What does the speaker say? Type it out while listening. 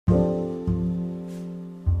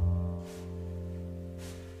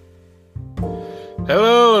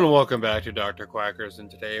Hello and welcome back to Dr. Quackers, and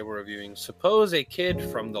today we're reviewing Suppose a Kid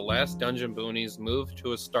from the Last Dungeon Boonies Moved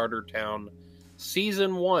to a Starter Town,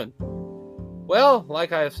 Season 1. Well,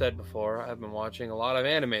 like I have said before, I've been watching a lot of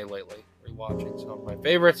anime lately, rewatching some of my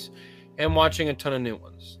favorites, and watching a ton of new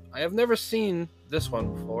ones. I have never seen this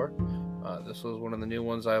one before. This was one of the new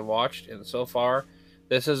ones I've watched, and so far,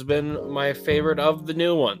 this has been my favorite of the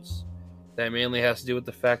new ones. That mainly has to do with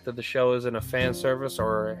the fact that the show isn't a fan service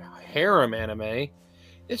or a harem anime.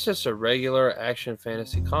 It's just a regular action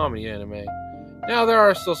fantasy comedy anime. Now, there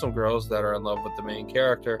are still some girls that are in love with the main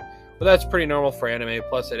character, but that's pretty normal for anime,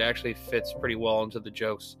 plus it actually fits pretty well into the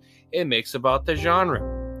jokes it makes about the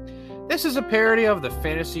genre. This is a parody of the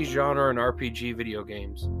fantasy genre in RPG video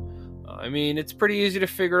games. It's pretty easy to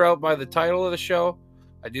figure out by the title of the show.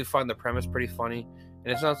 I do find the premise pretty funny,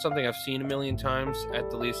 and it's not something I've seen a million times, at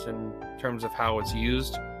the least in terms of how it's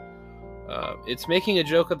used. It's making a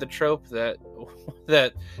joke of the trope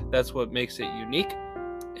that's what makes it unique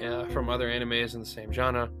from other animes in the same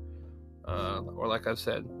genre, or like I've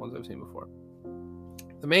said, ones I've seen before.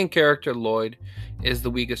 The main character, Lloyd, is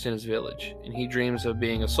the weakest in his village, and he dreams of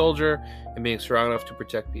being a soldier and being strong enough to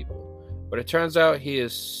protect people. But it turns out he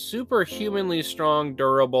is superhumanly strong,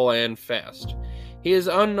 durable, and fast. He is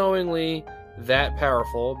unknowingly that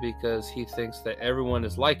powerful because he thinks that everyone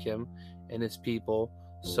is like him and his people.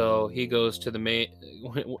 So when he goes to the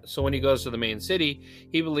main city,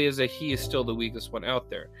 he believes that he is still the weakest one out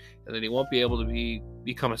there, and that he won't be able to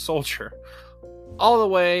become a soldier. All the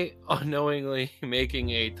way unknowingly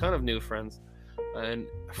making a ton of new friends, and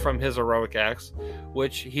from his heroic acts,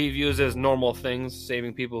 which he views as normal things,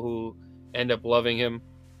 saving people who end up loving him.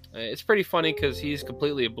 It's pretty funny because he's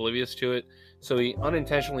completely oblivious to it, so he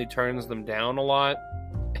unintentionally turns them down a lot.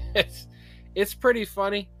 It's pretty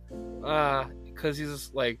funny. Because he's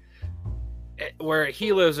just like, where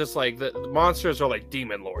he lives, it's like the monsters are like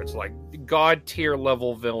demon lords, like god tier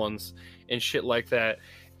level villains and shit like that.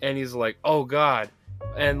 And he's like, oh god.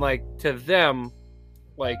 And like to them,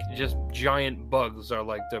 like just giant bugs are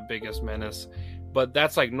like their biggest menace. But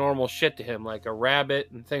that's like normal shit to him. Like a rabbit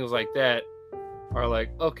and things like that are like,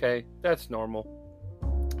 okay, that's normal.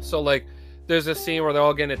 So like there's a scene where they're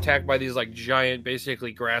all getting attacked by these like giant,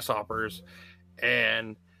 basically grasshoppers.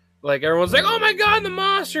 And like everyone's like, oh my god, the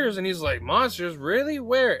monsters! And he's like, monsters? Really?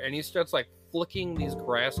 Where? And he starts like flicking these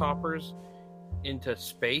grasshoppers into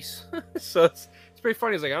space. So it's pretty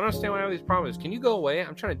funny. He's like, I don't understand why I have these problems. Can you go away?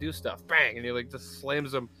 I'm trying to do stuff. Bang! And he like just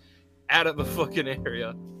slams them out of the fucking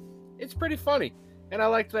area. It's pretty funny. And I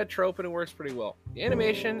liked that trope, and it works pretty well. The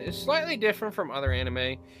animation is slightly different from other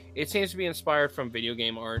anime. It seems to be inspired from video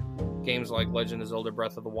game art. Games like Legend of Zelda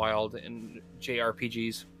Breath of the Wild and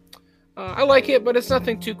JRPGs. I like it, but it's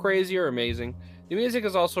nothing too crazy or amazing. The music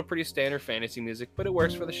is also pretty standard fantasy music, but it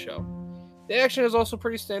works for the show. The action is also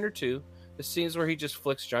pretty standard too. The scenes where he just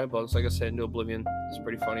flicks giant bugs, like I said, into oblivion is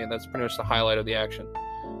pretty funny, and that's pretty much the highlight of the action.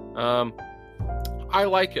 I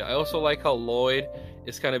like it. I also like how Lloyd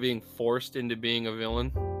is kind of being forced into being a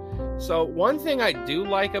villain. So one thing I do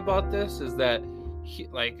like about this is that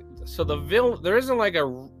there isn't like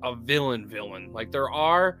a villain. Like there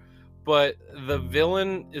are, but the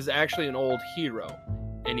villain is actually an old hero,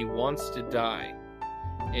 and he wants to die.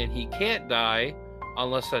 And he can't die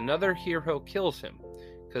unless another hero kills him,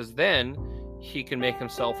 because then he can make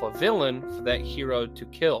himself a villain for that hero to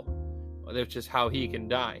kill, which is how he can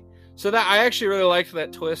die. So that I actually really liked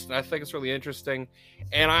that twist, and I think it's really interesting.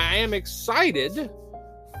 And I am excited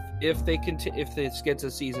if this gets a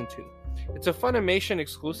season 2. It's a Funimation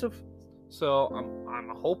exclusive. So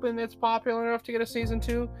I'm hoping it's popular enough to get a season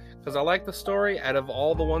 2, because I like the story. Out of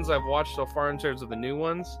all the ones I've watched so far in terms of the new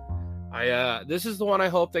ones, this is the one I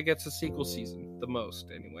hope that gets a sequel season the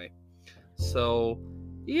most anyway. So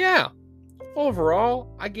yeah,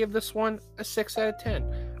 overall I give this one a 6 out of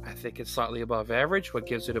 10. I think it's slightly above average. What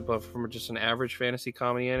gives it above from just an average fantasy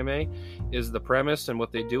comedy anime is the premise and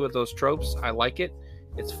what they do with those tropes. I like it.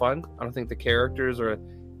 It's fun. I don't think the characters are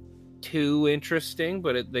too interesting,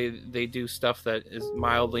 but they do stuff that is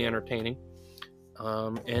mildly entertaining,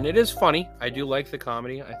 and it is funny. I do like the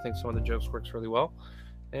comedy. I think some of the jokes works really well,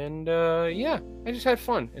 and I just had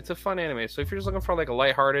fun. It's a fun anime. So if you're just looking for like a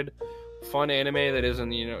lighthearted, fun anime that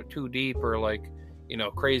isn't too deep or like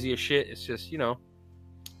crazy as shit, it's just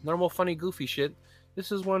normal, funny, goofy shit,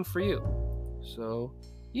 this is one for you. So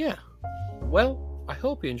yeah, well, I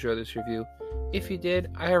hope you enjoyed this review. If you did,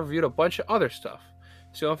 I have reviewed a bunch of other stuff.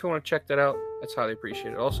 So if you want to check that out, that's highly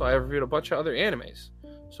appreciated. Also, I have reviewed a bunch of other animes.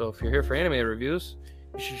 So if you're here for anime reviews,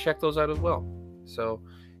 you should check those out as well. So,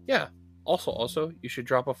 yeah. Also, you should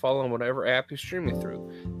drop a follow on whatever app you stream me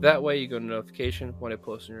through. That way you get a notification when I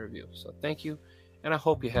post a review. So thank you, and I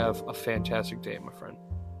hope you have a fantastic day, my friend.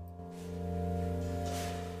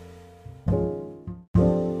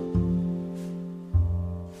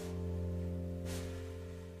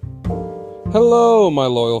 Hello, my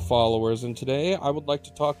loyal followers, and today I would like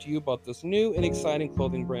to talk to you about this new and exciting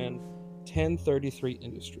clothing brand, 1033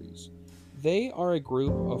 Industries. They are a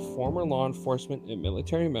group of former law enforcement and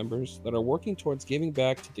military members that are working towards giving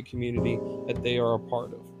back to the community that they are a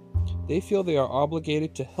part of. They feel they are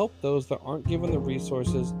obligated to help those that aren't given the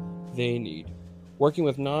resources they need. Working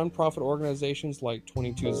with non-profit organizations like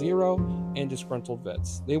 220 and Disgruntled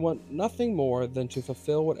Vets, they want nothing more than to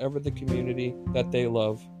fulfill whatever the community that they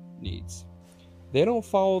love needs. They don't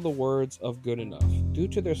follow the words of good enough. Due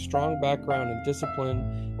to their strong background and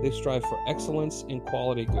discipline, they strive for excellence in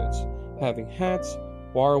quality goods, having hats,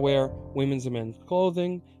 barware, women's and men's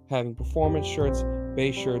clothing, having performance shirts,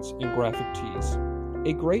 base shirts, and graphic tees.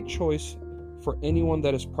 A great choice for anyone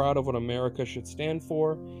that is proud of what America should stand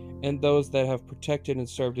for and those that have protected and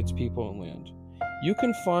served its people and land. You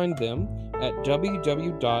can find them at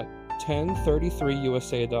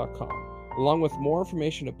www.1033usa.com. along with more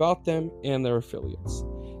information about them and their affiliates.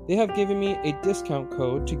 They have given me a discount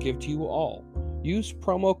code to give to you all. Use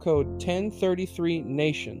promo code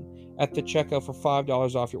 1033NATION at the checkout for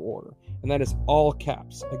 $5 off your order. And that is all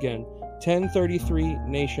caps. Again,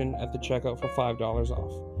 1033NATION at the checkout for $5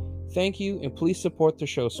 off. Thank you, and please support the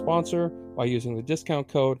show's sponsor by using the discount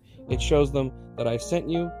code. It shows them that I sent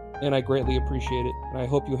you, and I greatly appreciate it, and I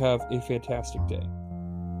hope you have a fantastic day.